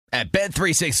At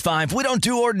Bet365, we don't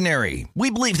do ordinary. We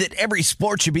believe that every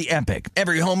sport should be epic.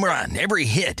 Every home run, every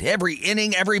hit, every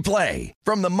inning, every play.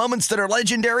 From the moments that are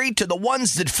legendary to the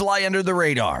ones that fly under the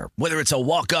radar. Whether it's a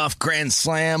walk-off grand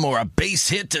slam or a base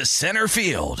hit to center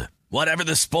field. Whatever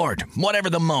the sport, whatever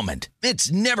the moment.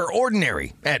 It's never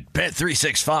ordinary at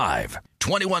Bet365.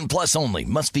 21 plus only.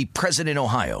 Must be present in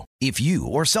Ohio. If you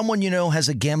or someone you know has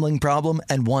a gambling problem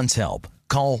and wants help,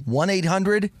 call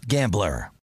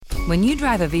 1-800-GAMBLER. When you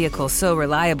drive a vehicle so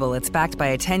reliable it's backed by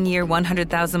a 10-year,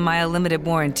 100,000-mile limited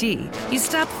warranty, you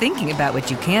stop thinking about what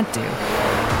you can't do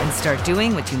and start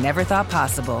doing what you never thought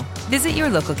possible. Visit your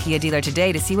local Kia dealer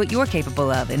today to see what you're capable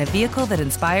of in a vehicle that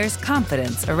inspires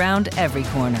confidence around every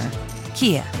corner.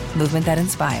 Kia, movement that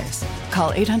inspires.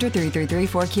 Call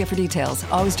 800-333-4KIA for details.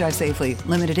 Always drive safely.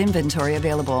 Limited inventory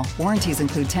available. Warranties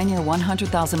include 10-year,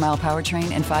 100,000-mile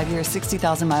powertrain and 5-year,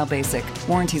 60,000-mile basic.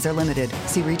 Warranties are limited.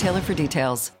 See retailer for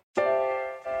details.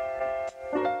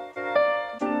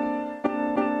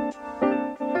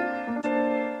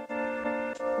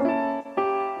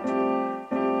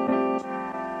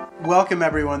 Welcome,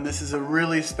 everyone. This is a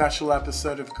really special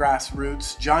episode of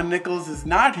Grassroots. John Nichols is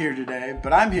not here today,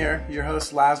 but I'm here, your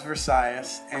host, Laz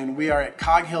Versailles, and we are at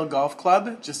Cog Hill Golf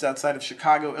Club, just outside of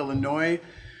Chicago, Illinois.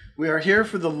 We are here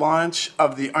for the launch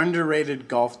of the Underrated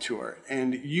Golf Tour,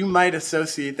 and you might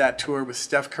associate that tour with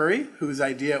Steph Curry, whose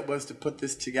idea it was to put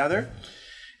this together.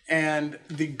 And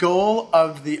the goal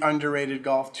of the Underrated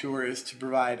Golf Tour is to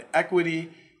provide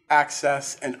equity,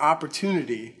 access, and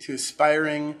opportunity to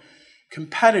aspiring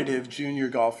competitive junior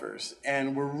golfers.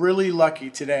 And we're really lucky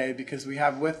today because we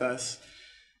have with us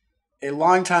a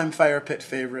longtime Fire Pit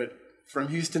favorite from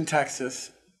Houston,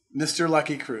 Texas, Mr.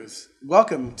 Lucky Cruz.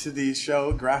 Welcome to the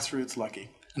show, Grassroots, Lucky.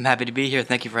 I'm happy to be here.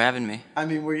 Thank you for having me. I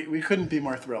mean, we couldn't be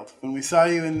more thrilled. When we saw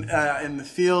you in the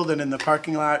field and in the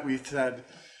parking lot, we said,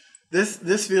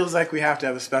 this feels like we have to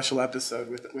have a special episode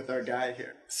with our guy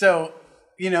here. So,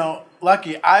 you know,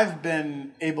 Lucky, I've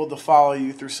been able to follow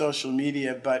you through social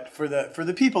media, but for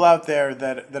the people out there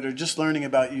that are just learning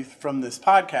about you from this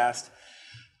podcast,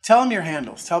 tell them your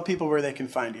handles. Tell people where they can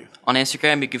find you. On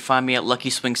Instagram, you can find me at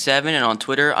LuckySwing7, and on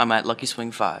Twitter, I'm at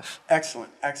LuckySwing5.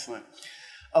 Excellent, excellent.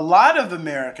 A lot of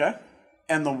America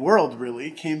and the world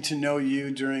really came to know you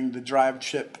during the Drive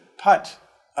Chip Putt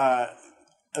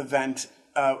event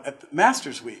at the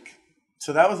Masters Week.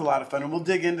 So that was a lot of fun, and we'll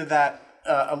dig into that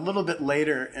a little bit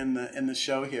later in the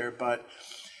show here, but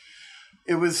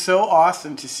it was so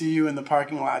awesome to see you in the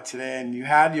parking lot today, and you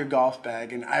had your golf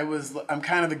bag, and I'm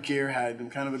kind of a gearhead, I'm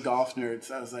kind of a golf nerd,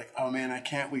 so I was like, oh man, I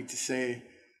can't wait to say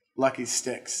Lucky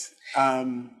Sticks.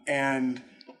 And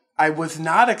I was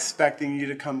not expecting you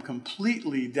to come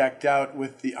completely decked out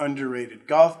with the Underrated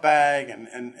golf bag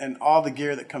and all the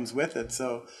gear that comes with it.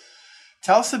 So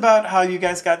tell us about how you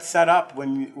guys got set up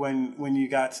when you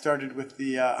got started with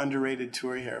the Underrated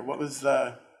tour here. What was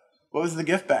the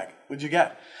gift bag? What'd you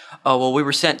get? Oh, well, we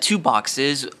were sent 2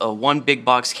 boxes. One big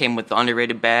box came with the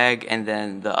Underrated bag, and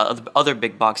then the other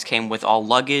big box came with all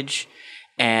luggage.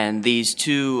 And these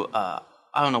 2, I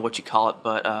don't know what you call it,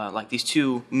 but like these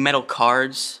 2 metal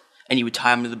cards, and you would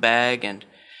tie them to the bag, and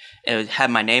it had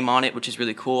my name on it, which is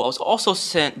really cool. I was also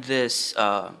sent this,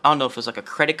 I don't know if it was like a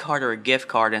credit card or a gift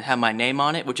card, and had my name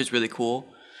on it, which is really cool.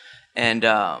 And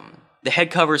the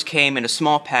head covers came in a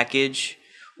small package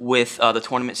with the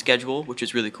tournament schedule, which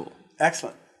is really cool.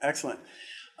 Excellent, excellent.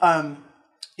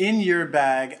 In your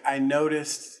bag, I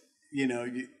noticed,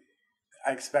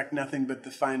 I expect nothing but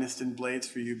the finest in blades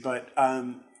for you, but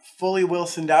fully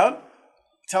Wilsoned out.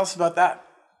 Tell us about that.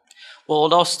 Well,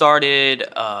 it all started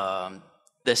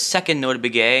the second Nota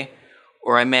Begay,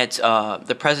 where I met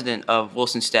the president of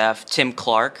Wilson staff, Tim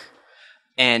Clark,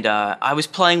 and I was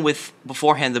playing with,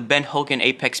 beforehand, the Ben Hogan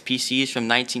Apex PCs from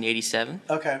 1987.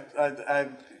 Okay,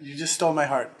 you just stole my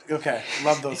heart. Okay,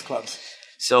 love those clubs.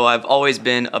 So I've always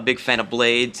been a big fan of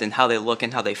blades and how they look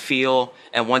and how they feel,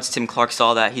 and once Tim Clark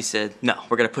saw that, he said, no,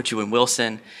 we're going to put you in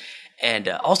Wilson, and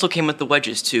also came with the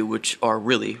wedges too, which are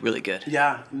really, really good.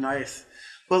 Yeah, nice.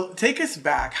 Well, take us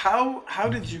back. How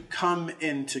did you come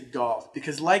into golf?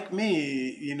 Because like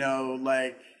me,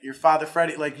 like your father,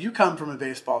 Freddie, like you come from a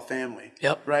baseball family.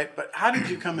 Yep. Right? But how did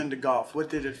you come into golf? What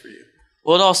did it for you?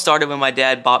 Well, it all started when my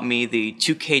dad bought me the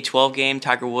 2K12 game,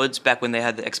 Tiger Woods, back when they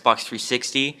had the Xbox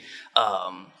 360.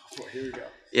 Here we go.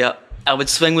 Yeah. I would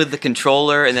swing with the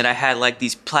controller, and then I had like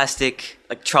these plastic,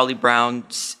 like Charlie Brown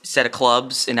set of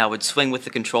clubs, and I would swing with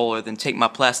the controller, then take my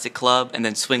plastic club, and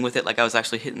then swing with it like I was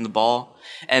actually hitting the ball.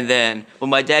 And then when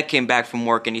my dad came back from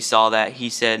work and he saw that, he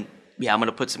said, yeah, I'm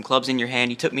going to put some clubs in your hand.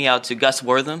 He took me out to Gus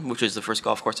Wortham, which was the first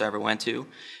golf course I ever went to,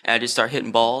 and I just started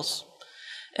hitting balls.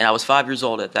 And I was 5 years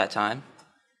old at that time.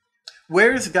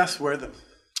 Where is Gus Wortham?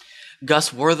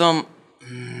 Gus Wortham,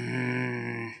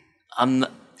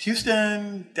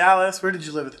 Houston, Dallas. Where did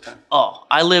you live at the time? Oh,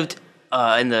 I lived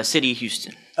in the city of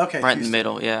Houston. Okay, right Houston. in the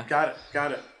middle. Yeah. Got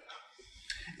it.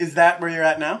 Is that where you're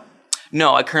at now?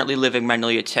 No, I currently live in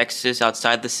Magnolia, Texas,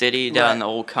 outside the city, down Right. in the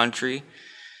old country,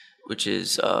 which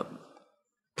is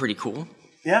pretty cool.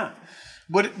 Yeah.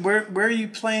 Where are you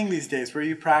playing these days? Where are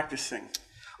you practicing?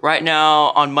 Right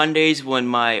now, on Mondays, when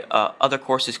my other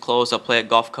course is closed, I'll play at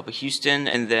Golf Cup of Houston,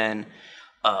 and then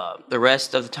the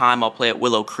rest of the time I'll play at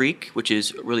Willow Creek, which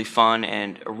is really fun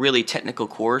and a really technical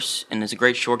course, and it's a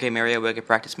great short game area where I can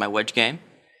practice my wedge game.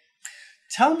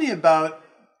 Tell me about,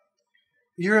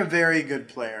 you're a very good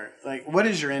player. Like, what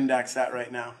is your index at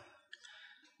right now?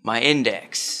 My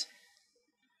index.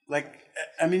 Like,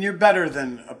 I mean, you're better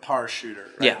than a par shooter,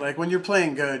 right? Yeah. Like, when you're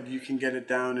playing good, you can get it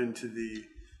down into the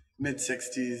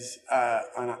mid-60s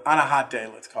on a hot day,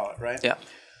 let's call it, right? Yeah.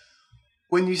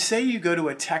 When you say you go to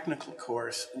a technical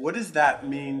course, what does that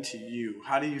mean to you?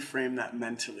 How do you frame that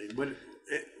mentally?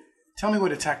 Tell me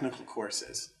what a technical course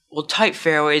is. Well, tight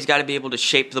fairways, got to be able to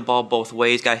shape the ball both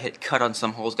ways. Got to hit cut on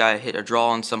some holes, got to hit a draw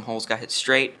on some holes, got to hit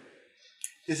straight.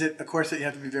 Is it a course that you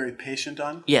have to be very patient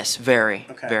on? Yes, very,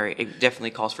 Okay. very. It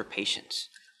definitely calls for patience.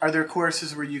 Are there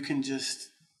courses where you can just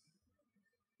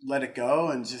let it go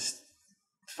and just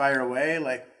fire away,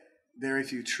 like very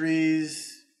few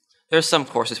trees? There's some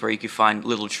courses where you can find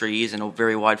little trees and a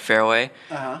very wide fairway.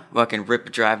 Where I can rip a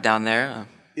drive down there.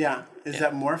 Yeah. Is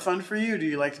that more fun for you? Or do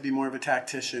you like to be more of a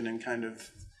tactician and kind of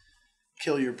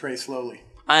kill your prey slowly?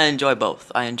 I enjoy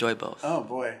both. Oh,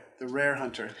 boy. The rare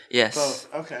hunter. Yes.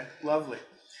 Both. Okay. Lovely.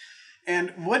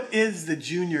 And what is the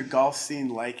junior golf scene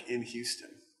like in Houston?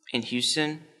 In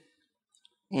Houston?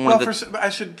 I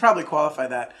should probably qualify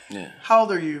that. Yeah. How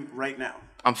old are you right now?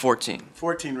 I'm 14.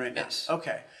 14 right now. Yes.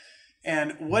 Okay.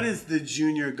 And what is the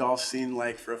junior golf scene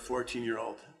like for a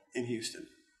 14-year-old in Houston?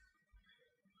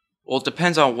 Well, it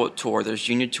depends on what tour. There's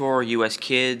Junior Tour, U.S.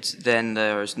 Kids, then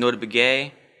there's Nota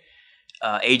Begay,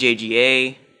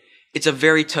 AJGA. It's a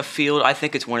very tough field. I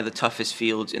think it's one of the toughest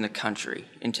fields in the country,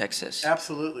 in Texas.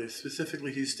 Absolutely,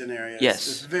 specifically Houston area. Yes.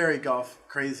 It's very golf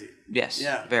crazy. Yes,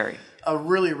 Yeah. very. A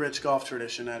really rich golf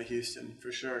tradition out of Houston,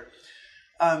 for sure.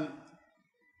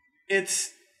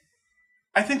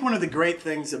 I think one of the great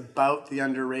things about the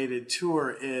Underrated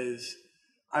Tour is,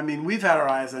 I mean, we've had our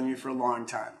eyes on you for a long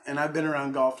time, and I've been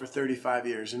around golf for 35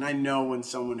 years, and I know when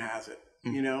someone has it,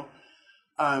 you know?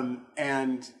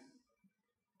 And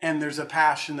there's a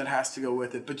passion that has to go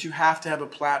with it, but you have to have a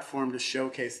platform to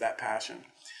showcase that passion.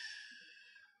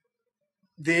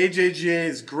 The AJGA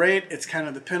is great. It's kind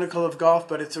of the pinnacle of golf,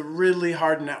 but it's a really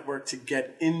hard network to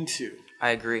get into. I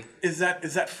agree. Is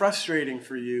that frustrating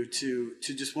for you to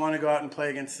just want to go out and play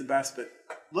against the best? But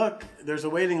look, there's a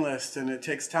waiting list, and it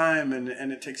takes time, and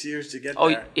it takes years to get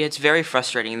there. It's very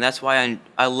frustrating, and that's why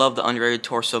I love the Underrated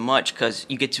Tour so much, because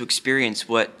you get to experience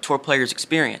what tour players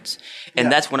experience.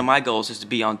 And that's one of my goals, is to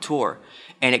be on tour.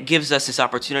 And it gives us this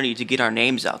opportunity to get our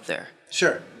names out there.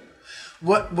 Sure.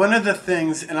 One of the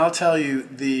things, and I'll tell you,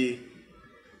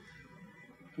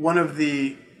 one of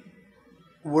the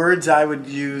words I would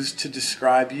use to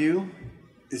describe you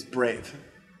is brave.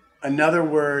 Another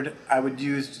word I would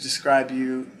use to describe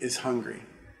you is hungry.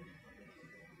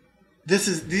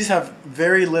 These have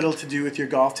very little to do with your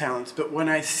golf talents, but when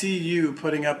I see you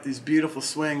putting up these beautiful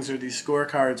swings or these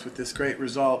scorecards with this great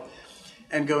result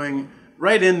and going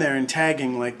right in there and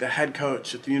tagging like the head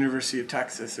coach at the University of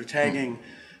Texas or tagging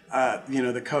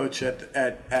the coach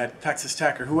at Texas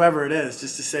Tech or whoever it is,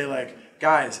 just to say like,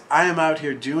 guys, I am out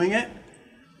here doing it.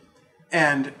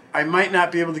 And I might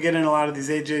not be able to get in a lot of these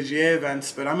AJGA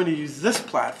events, but I'm going to use this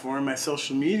platform, my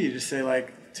social media, to say,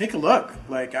 like, take a look.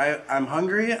 Like, I'm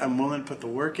hungry. I'm willing to put the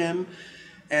work in.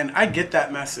 And I get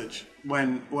that message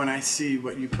when I see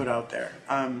what you put out there.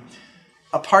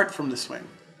 Apart from the swing,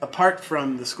 apart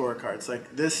from the scorecards,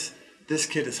 like, this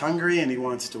kid is hungry and he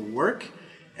wants to work.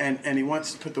 And he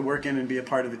wants to put the work in and be a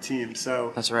part of the team.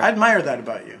 So that's right. I admire that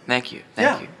about you. Thank you.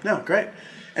 Thank you. No, great.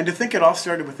 And to think it all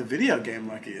started with a video game,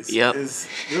 Lucky, is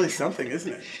really something,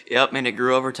 isn't it? Yep, and it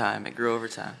grew over time.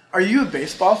 Are you a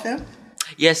baseball fan?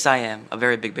 Yes, I am. A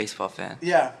very big baseball fan.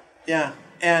 Yeah.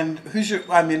 And who's your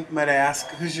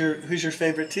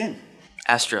favorite team?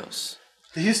 Astros.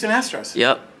 The Houston Astros.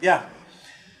 Yep. Yeah.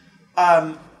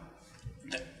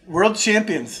 World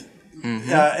champions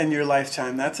in your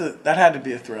lifetime. That had to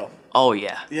be a thrill. Oh,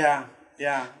 yeah. Yeah.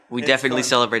 We definitely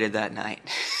celebrated that night.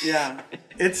 Yeah.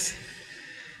 It's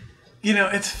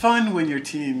fun when your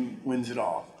team wins it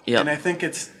all. Yep. And I think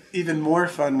it's even more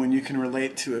fun when you can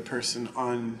relate to a person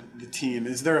on the team.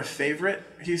 Is there a favorite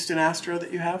Houston Astro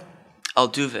that you have?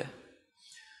 Altuve.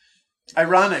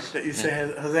 ironic that you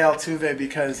say Jose Altuve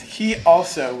because he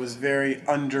also was very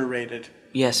underrated.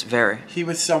 Yes, very. He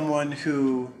was someone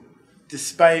who,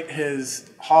 despite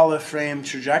his Hall of Fame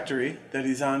trajectory that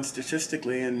he's on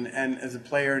statistically and as a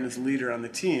player and as a leader on the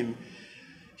team,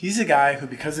 he's a guy who,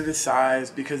 because of his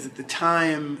size, because at the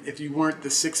time, if you weren't the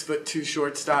 6'2"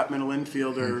 shortstop, middle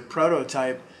infielder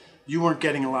prototype, you weren't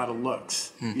getting a lot of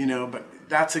looks, but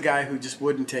that's a guy who just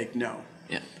wouldn't take no.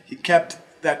 Yeah. He kept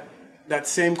that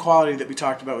same quality that we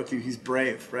talked about with you. He's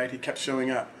brave, right? He kept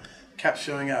showing up.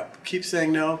 Keep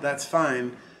saying no, that's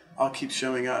fine. I'll keep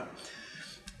showing up.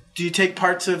 Do you take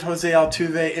parts of Jose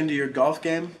Altuve into your golf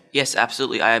game? Yes,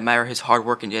 absolutely. I admire his hard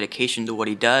work and dedication to what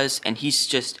he does, and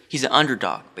he's an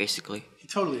underdog, basically. He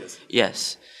totally is.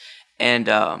 Yes. And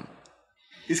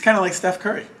he's kind of like Steph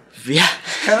Curry. Yeah.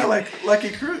 Kind of like Lucky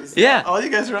Cruz. Yeah. All you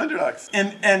guys are underdogs.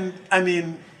 And I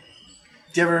mean,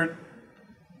 do you ever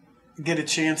get a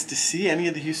chance to see any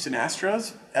of the Houston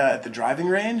Astros at the driving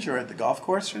range or at the golf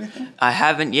course or anything? I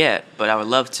haven't yet, but I would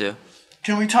love to.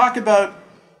 Can we talk about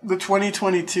the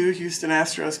 2022 Houston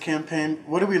Astros campaign?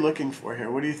 What are we looking for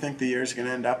here? What do you think the year is going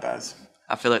to end up as?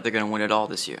 I feel like they're going to win it all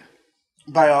this year.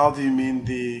 By all, do you mean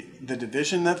the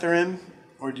division that they're in,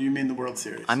 or do you mean the World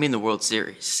Series? I mean the World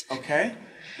Series. Okay.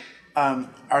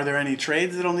 Are there any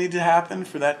trades that'll need to happen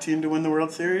for that team to win the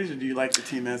World Series, or do you like the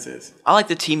team as is? I like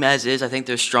the team as is. I think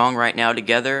they're strong right now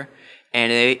together,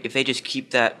 and if they just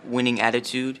keep that winning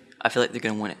attitude, I feel like they're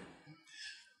going to win it.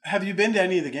 Have you been to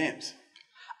any of the games?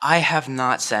 I have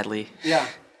not, sadly. Yeah,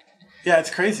 it's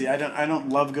crazy. I don't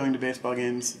love going to baseball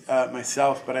games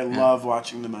myself, but I love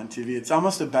watching them on TV. It's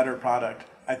almost a better product,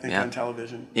 I think, on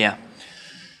television. Yeah.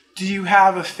 Do you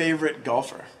have a favorite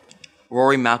golfer?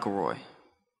 Rory McIlroy.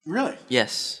 Really?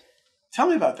 Yes. Tell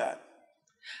me about that.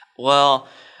 Well,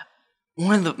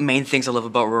 one of the main things I love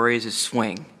about Rory is his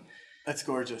swing. That's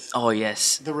gorgeous. Oh,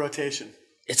 yes. The rotation.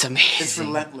 It's amazing. It's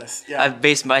relentless. Yeah. I've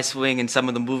based my swing and some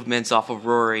of the movements off of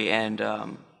Rory, and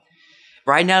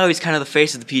right now he's kind of the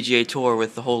face of the PGA Tour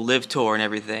with the whole Live Tour and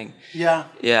everything. Yeah.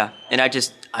 Yeah, and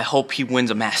I hope he wins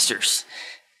a Masters.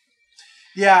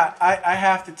 Yeah, I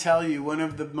have to tell you, one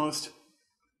of the most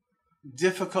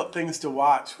difficult things to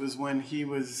watch was when he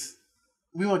was,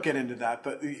 we won't get into that,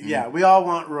 but yeah, we all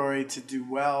want Rory to do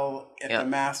well at the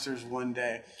Masters one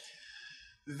day.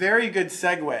 Very good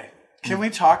segue. Can we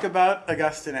talk about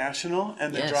Augusta National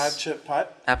and the drive chip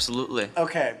putt? Absolutely.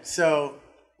 Okay, so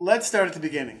let's start at the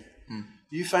beginning.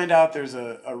 You find out there's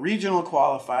a regional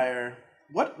qualifier.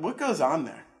 What goes on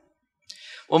there?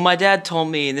 Well, my dad told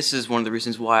me, and this is one of the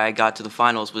reasons why I got to the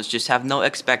finals, was just have no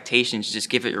expectations, just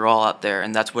give it your all out there,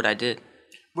 and that's what I did.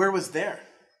 Where was there?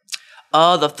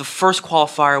 The first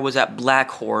qualifier was at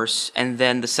Black Horse, and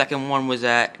then the second one was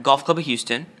at Golf Club of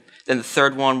Houston. Then the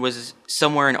third one was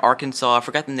somewhere in Arkansas. I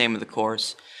forgot the name of the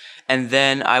course. And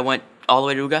then I went all the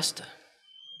way to Augusta.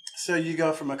 So you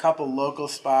go from a couple local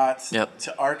spots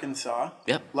to Arkansas.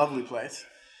 Yep. Lovely place.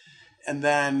 And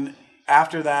then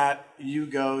after that, you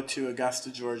go to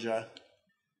Augusta, Georgia.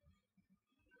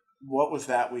 What was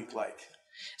that week like?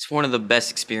 It's one of the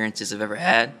best experiences I've ever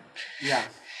had. Yeah.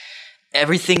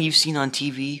 Everything you've seen on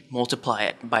TV, multiply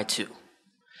it by 2.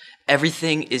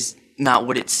 Everything is not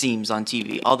what it seems on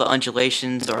TV. All the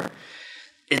undulations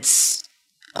it's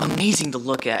amazing to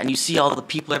look at, and you see all the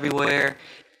people everywhere.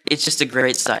 It's just a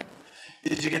great sight.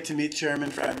 Did you get to meet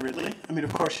Chairman Fred Ridley? I mean,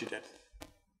 of course you did.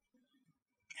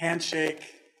 Handshake.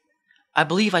 I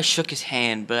believe I shook his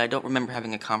hand, but I don't remember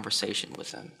having a conversation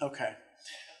with him. Okay.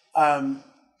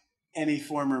 Any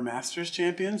former Masters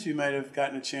champions you might have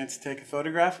gotten a chance to take a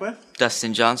photograph with?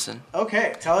 Dustin Johnson.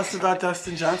 Okay, tell us about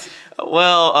Dustin Johnson.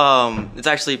 Well, it's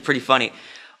actually pretty funny.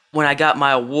 When I got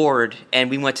my award and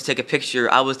we went to take a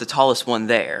picture, I was the tallest one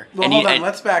there. Well, hold on.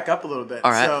 Let's back up a little bit.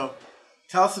 All right. So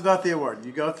tell us about the award.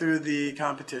 You go through the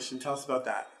competition. Tell us about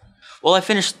that. Well, I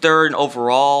finished 3rd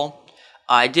overall.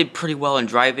 I did pretty well in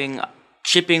driving.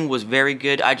 Chipping was very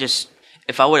good.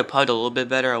 If I would have putted a little bit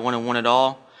better, I wouldn't have won it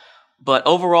all. But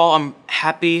overall, I'm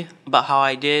happy about how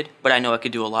I did, but I know I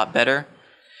could do a lot better.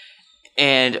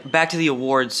 And back to the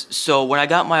awards. So when I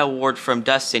got my award from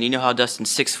Dustin, you know how Dustin's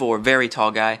 6'4", very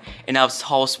tall guy, and I was the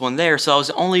tallest one there, so I was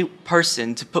the only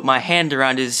person to put my hand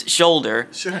around his shoulder.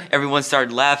 Sure. Everyone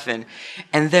started laughing.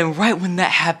 And then right when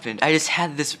that happened, I just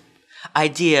had this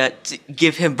idea to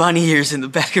give him bunny ears in the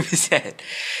back of his head.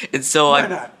 And so Why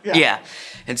not? Yeah.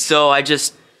 And so I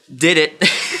just did it.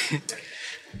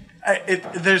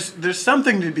 There's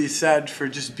something to be said for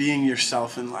just being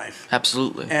yourself in life.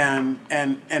 Absolutely. And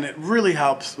it really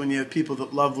helps when you have people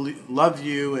that love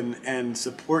you and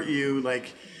support you.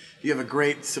 Like, you have a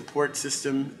great support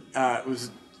system. It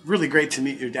was really great to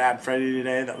meet your dad, Freddie,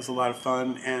 today. That was a lot of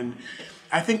fun. And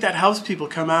I think that helps people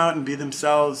come out and be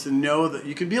themselves and know that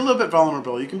you can be a little bit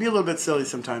vulnerable. You can be a little bit silly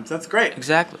sometimes. That's great.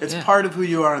 Exactly. It's part of who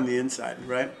you are on the inside,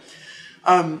 right?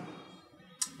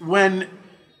 When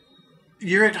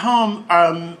you're at home,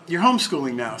 you're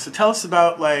homeschooling now. So tell us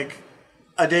about like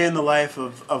a day in the life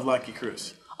of Lucky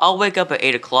Cruz. I'll wake up at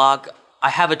 8 o'clock. I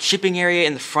have a chipping area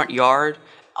in the front yard.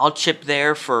 I'll chip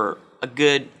there for a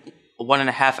good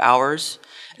 1.5 hours.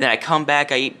 Then I come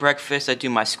back, I eat breakfast, I do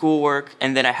my schoolwork,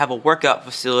 and then I have a workout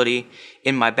facility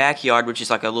in my backyard, which is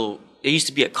like it used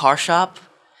to be a car shop.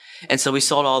 And so we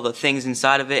sold all the things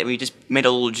inside of it, and we just made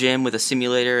a little gym with a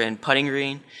simulator and putting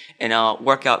green. And I'll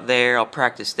work out there, I'll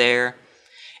practice there.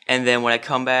 And then when I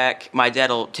come back, my dad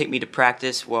will take me to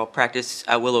practice, where I'll practice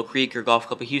at Willow Creek or Golf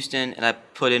Club of Houston, and I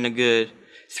put in a good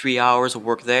 3 hours of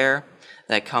work there.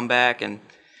 Then I come back and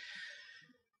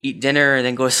eat dinner, and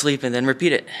then go to sleep, and then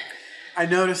repeat it. I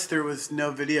noticed there was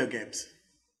no video games.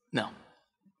 No.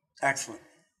 Excellent.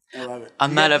 I love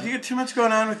it. You get too much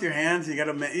going on with your hands. You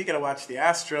gotta watch the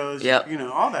Astros. Yep.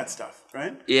 All that stuff,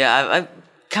 right? Yeah, I've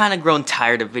kind of grown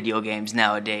tired of video games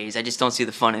nowadays. I just don't see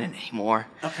the fun in it anymore.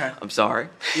 Okay. I'm sorry.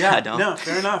 Yeah. I don't. No,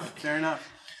 fair enough.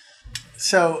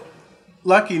 So,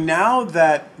 Lucky, now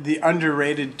that the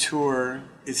Underrated Tour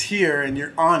is here and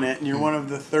you're on it, and you're one of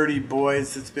the 30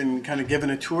 boys that's been kind of given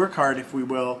a tour card, if we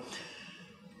will.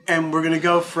 And we're going to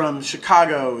go from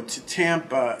Chicago to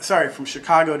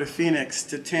Phoenix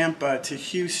to Tampa to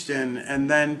Houston and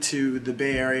then to the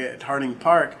Bay Area at Harding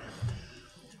Park.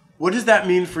 What does that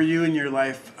mean for you in your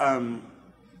life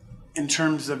in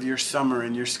terms of your summer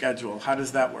and your schedule? How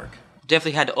does that work?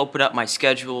 Definitely had to open up my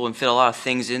schedule and fit a lot of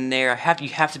things in there. You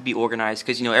have to be organized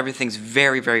because, everything's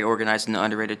very, very organized in the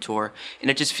Underrated Tour. And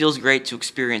it just feels great to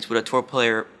experience what a tour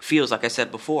player feels, like I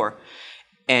said before.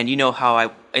 And you know how I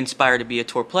inspire to be a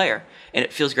tour player. And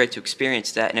it feels great to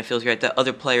experience that. And it feels great that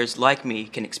other players like me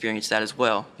can experience that as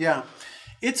well. Yeah.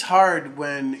 It's hard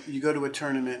when you go to a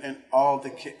tournament and all the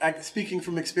kids, speaking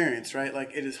from experience, right?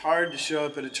 Like, it is hard to show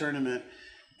up at a tournament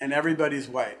and everybody's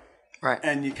white. Right.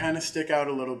 And you kind of stick out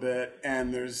a little bit,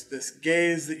 and there's this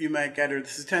gaze that you might get or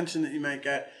this attention that you might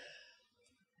get.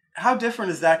 How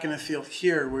different is that going to feel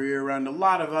here, where you're around a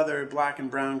lot of other black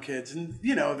and brown kids, and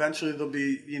eventually there'll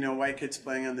be white kids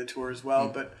playing on the tour as well.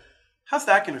 But how's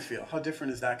that going to feel? How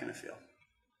different is that going to feel?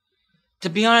 To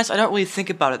be honest, I don't really think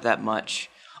about it that much.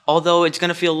 Although it's going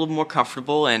to feel a little more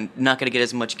comfortable and not going to get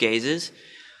as much gazes,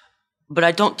 but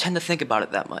I don't tend to think about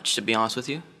it that much, to be honest with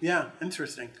you. Yeah,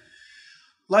 interesting.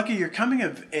 Lucky, you're coming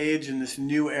of age in this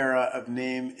new era of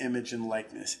name, image, and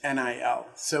likeness, NIL.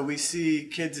 So we see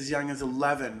kids as young as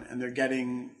 11, and they're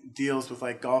getting deals with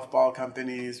like golf ball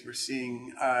companies. We're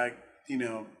seeing,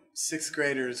 sixth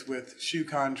graders with shoe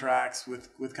contracts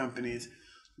with companies.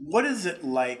 What is it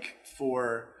like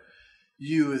for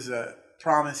you as a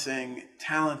promising,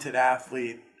 talented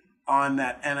athlete on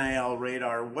that NIL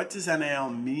radar? What does NIL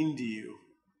mean to you?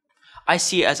 I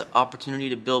see it as an opportunity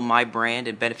to build my brand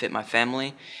and benefit my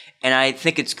family. And I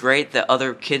think it's great that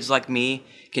other kids like me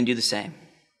can do the same.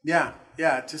 Yeah.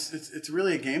 It's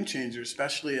really a game changer,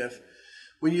 especially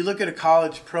when you look at a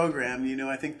college program,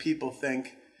 I think people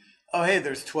think, oh, hey,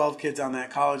 there's 12 kids on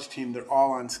that college team. They're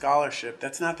all on scholarship.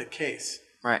 That's not the case.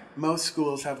 Right. Most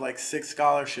schools have like 6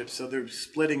 scholarships, so they're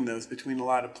splitting those between a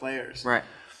lot of players. Right.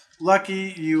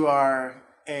 Lucky, you are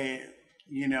a,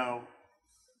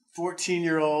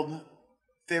 14-year-old.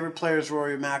 Favorite player is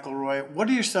Rory McIlroy. What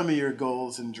are some of your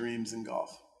goals and dreams in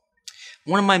golf?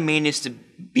 One of my main is to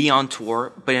be on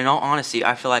tour, but in all honesty,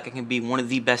 I feel like I can be one of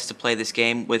the best to play this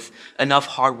game with enough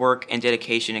hard work and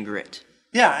dedication and grit.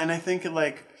 Yeah, and I think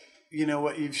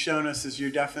what you've shown us is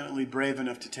you're definitely brave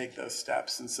enough to take those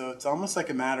steps. And so it's almost like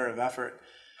a matter of effort.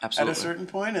 Absolutely. At a certain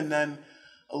point, and then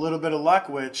a little bit of luck,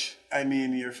 which,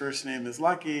 your first name is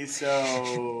Lucky,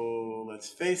 so let's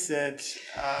face it,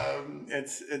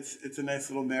 it's a nice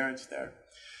little marriage there.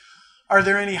 Are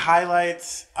there any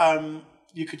highlights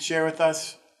you could share with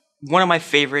us? One of my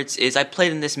favorites is I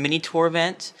played in this mini tour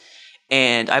event,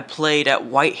 and I played at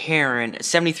White Heron at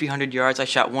 7,300 yards. I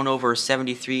shot 1 over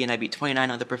 73, and I beat 29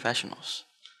 other professionals.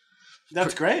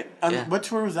 That's great. Yeah. What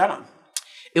tour was that on?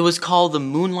 It was called the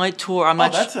Moonlight Tour.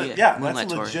 That's a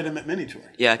legitimate mini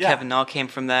tour. Yeah, Kevin Na came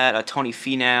from that. Tony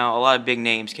Finau, a lot of big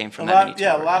names came from that mini tour.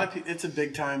 Yeah, a lot of people. It's a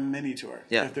big time mini tour.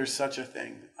 Yeah. If there's such a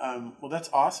thing. Well, that's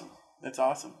awesome. That's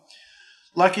awesome.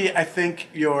 Lucky, I think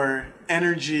your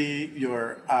energy,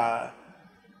 your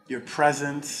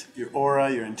presence, your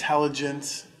aura, your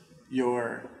intelligence,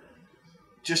 your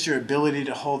ability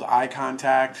to hold eye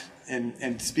contact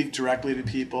and speak directly to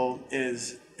people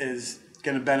is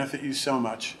going to benefit you so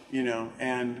much,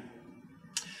 and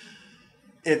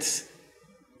it's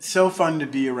so fun to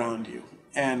be around you.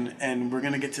 And we're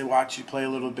going to get to watch you play a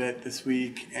little bit this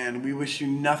week, and we wish you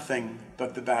nothing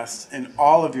but the best in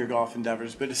all of your golf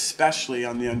endeavors, but especially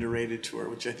on the Underrated Tour,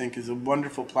 which I think is a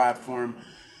wonderful platform.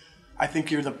 I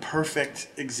think you're the perfect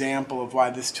example of why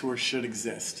this tour should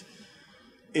exist.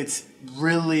 It's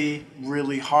really,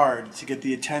 really hard to get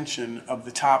the attention of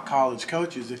the top college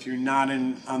coaches if you're not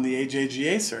on the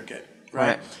AJGA circuit,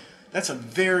 right? That's a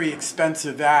very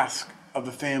expensive ask of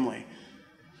a family.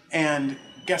 And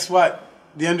guess what?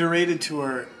 The Underrated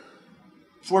Tour,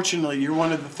 fortunately, you're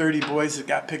one of the 30 boys that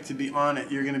got picked to be on it.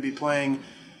 You're going to be playing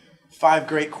 5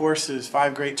 great courses,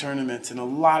 5 great tournaments, and a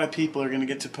lot of people are going to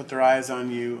get to put their eyes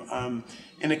on you.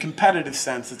 In a competitive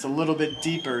sense, it's a little bit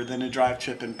deeper than a drive,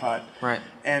 chip, and putt. Right.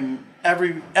 And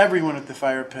everyone at the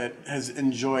Fire Pit has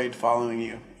enjoyed following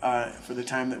you for the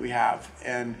time that we have.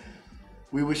 And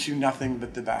we wish you nothing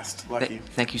but the best, Lucky.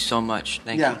 Thank you so much.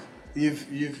 Thank you.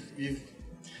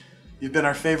 You've been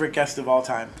our favorite guest of all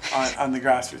time on the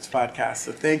Grassroots podcast.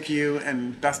 So thank you,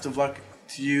 and best of luck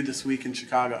to you this week in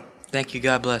Chicago. Thank you.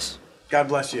 God bless. God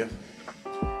bless you.